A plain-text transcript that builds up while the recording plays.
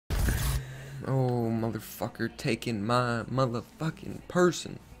Oh, motherfucker, taking my motherfucking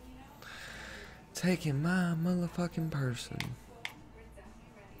person. Taking my motherfucking person.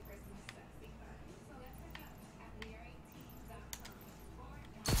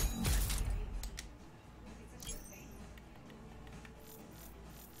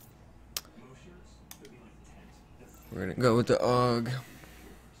 We're gonna go with the AUG.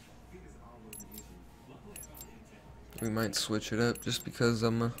 We might switch it up just because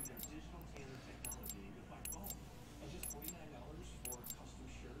I'm a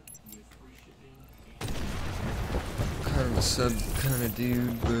kind of a sub kind of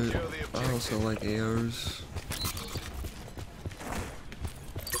dude, but I also like ARs.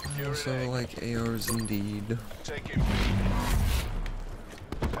 I also like ARs indeed.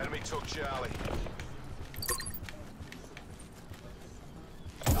 Enemy took Charlie.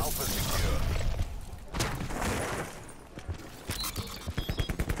 Alpha secure.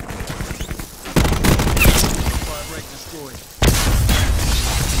 Fire break destroyed.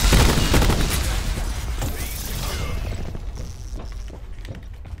 B secure.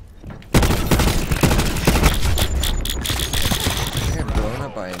 I got blown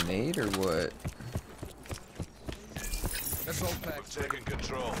up by a nade or what? That's all pack. We've taken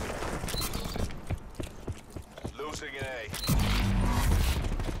control. Losing A.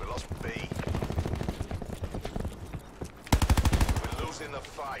 We lost B. We're losing the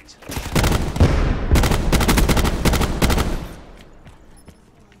fight.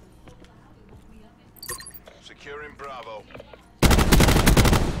 Securing Bravo.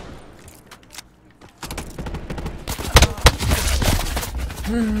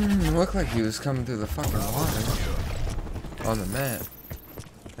 Looked like he was coming through the fucking water on the map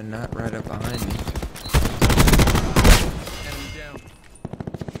and not right up behind me. Enemy down.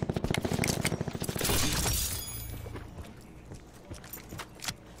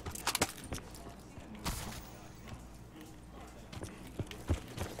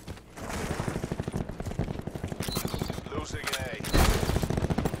 Losing A.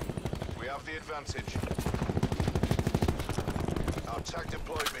 We have the advantage. Our TAC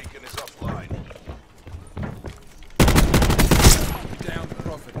deploy beacon is offline. Down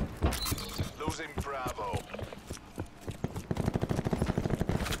Prophet. Losing Bravo.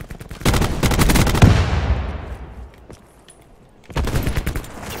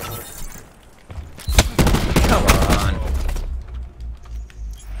 Come on.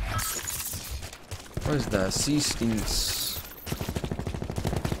 Where's the sea stinks?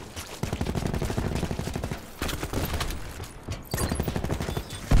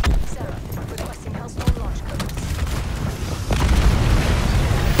 Sarah, requesting household launch codes.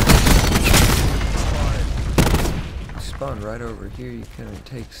 Spawn right over here. You can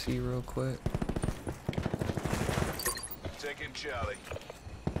take C real quick. Taking Charlie.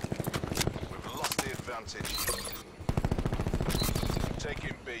 We've lost the advantage.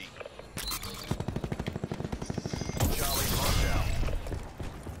 Taking B. Charlie locked down.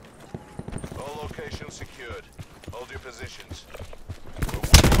 All locations secured. Hold your positions. We're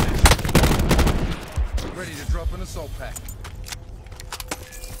winning this. Ready to drop an assault pack.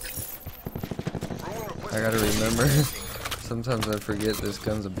 I gotta remember. Sometimes I forget this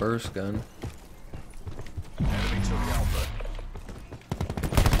gun's a burst gun. Enemy took Alpha.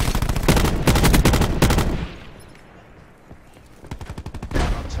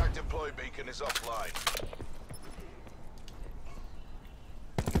 Our TAC deploy beacon is offline.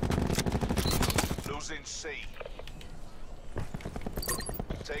 Losing C.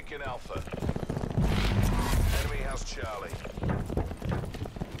 Taking Alpha. Enemy has Charlie.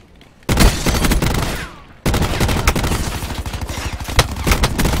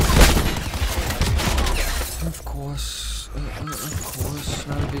 Of course,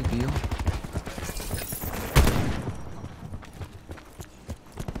 not a big deal.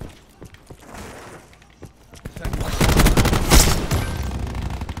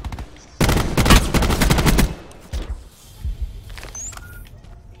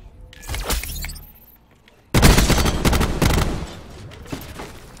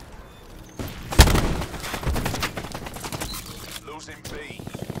 Losing B.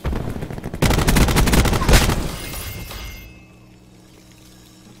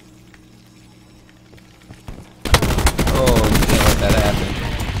 Oh, you can't let that happen.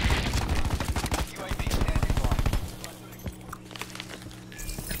 UAV standing by.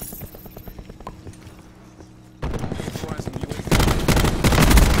 Neutralizing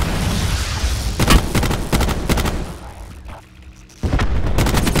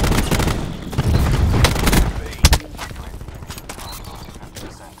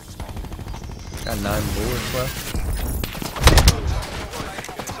Got 9 bullets left.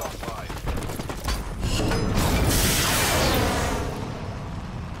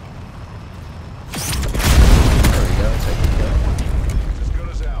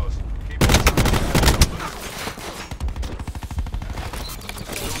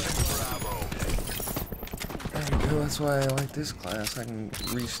 that's why I like this class. I can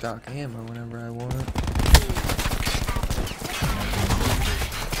restock ammo whenever I want.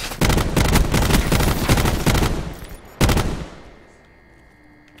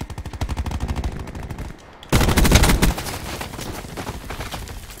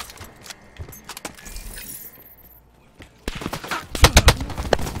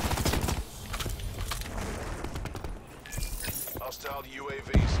 Hostile UAV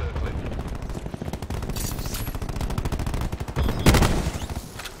circling.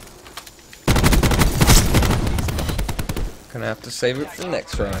 Gonna have to save it for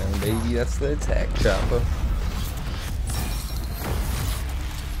next round, baby. That's the attack chopper.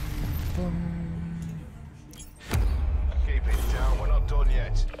 Keep it down, we're not done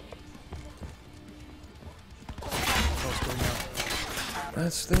yet.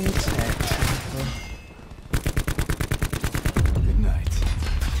 That's the attack chopper. Good night.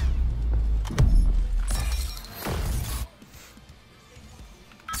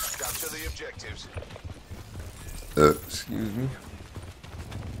 Capture the objectives. Excuse me.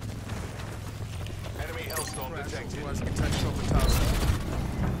 Enemy hellstorm detected.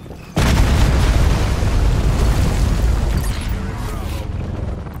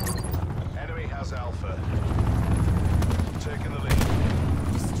 Enemy has Alpha. Taking the lead.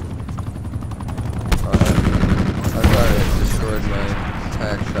 I thought it destroyed my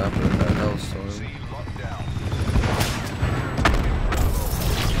attack chopper with that hellstorm. C locked down.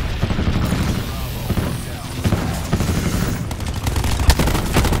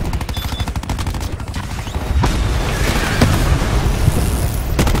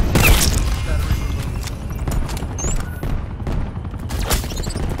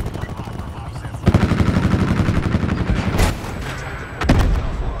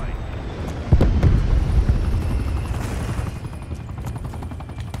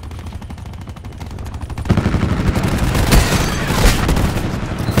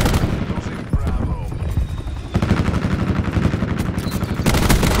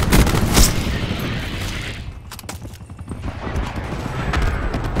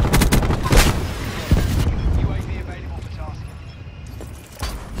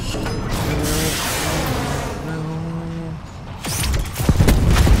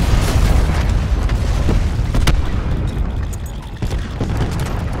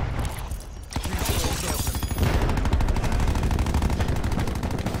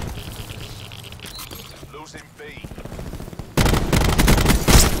 Losing B.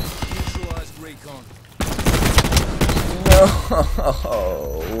 Neutralized recon.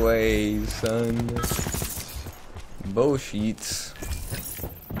 No way, son. Bullsheets.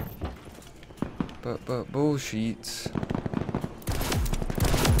 But bullsheets.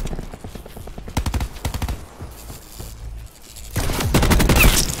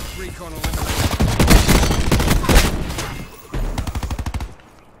 Recon eliminated.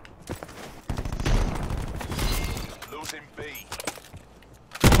 Losing B.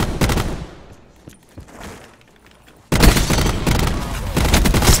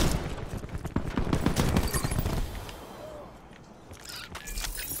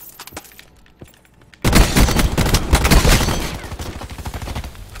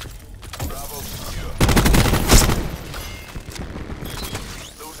 Bravo secure.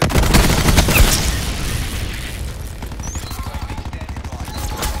 Losing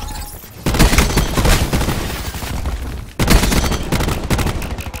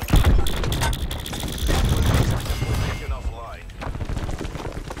taken offline.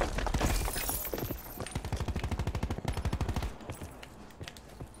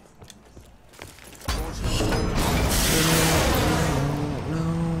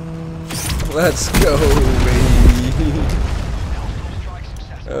 Let's go, baby.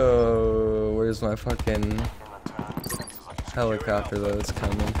 Oh, where's my fucking helicopter that's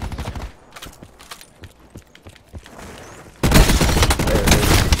coming? There it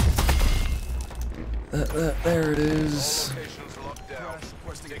is. There it is. Locations locked down.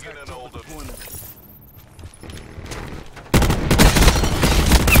 Taking an older deployment.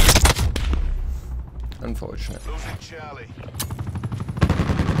 Unfortunate. Losing Charlie.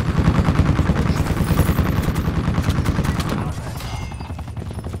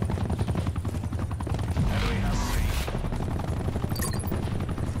 Enemy has C.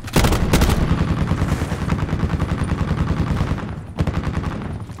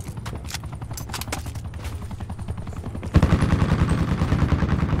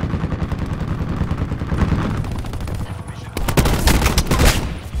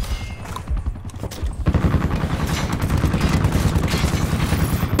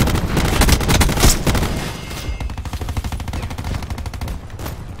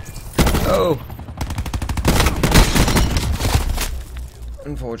 Oh.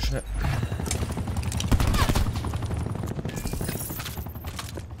 Unfortunate.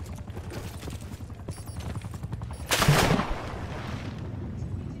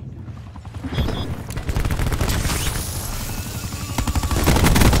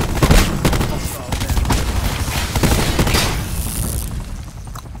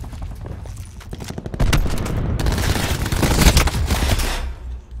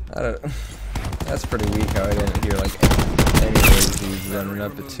 That's pretty weak how I didn't hear like any noises running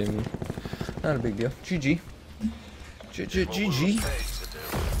up to me. Not a big deal. GG. GG.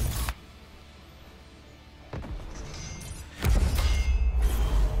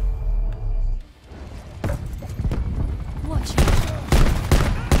 Watch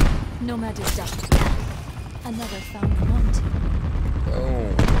out. Nomad is down. Another found wanting.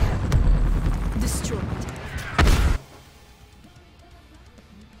 Oh. Destroyed.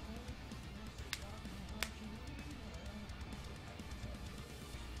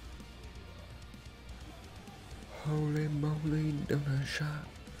 Holy moly, double shot.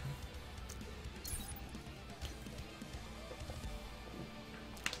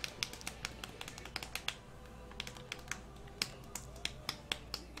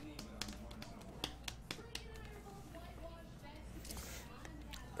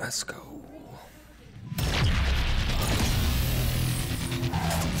 Let's go.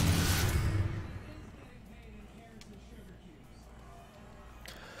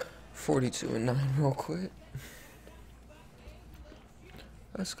 $42 and 9 real quick.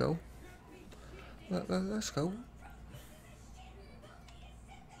 Let's go. Let's go.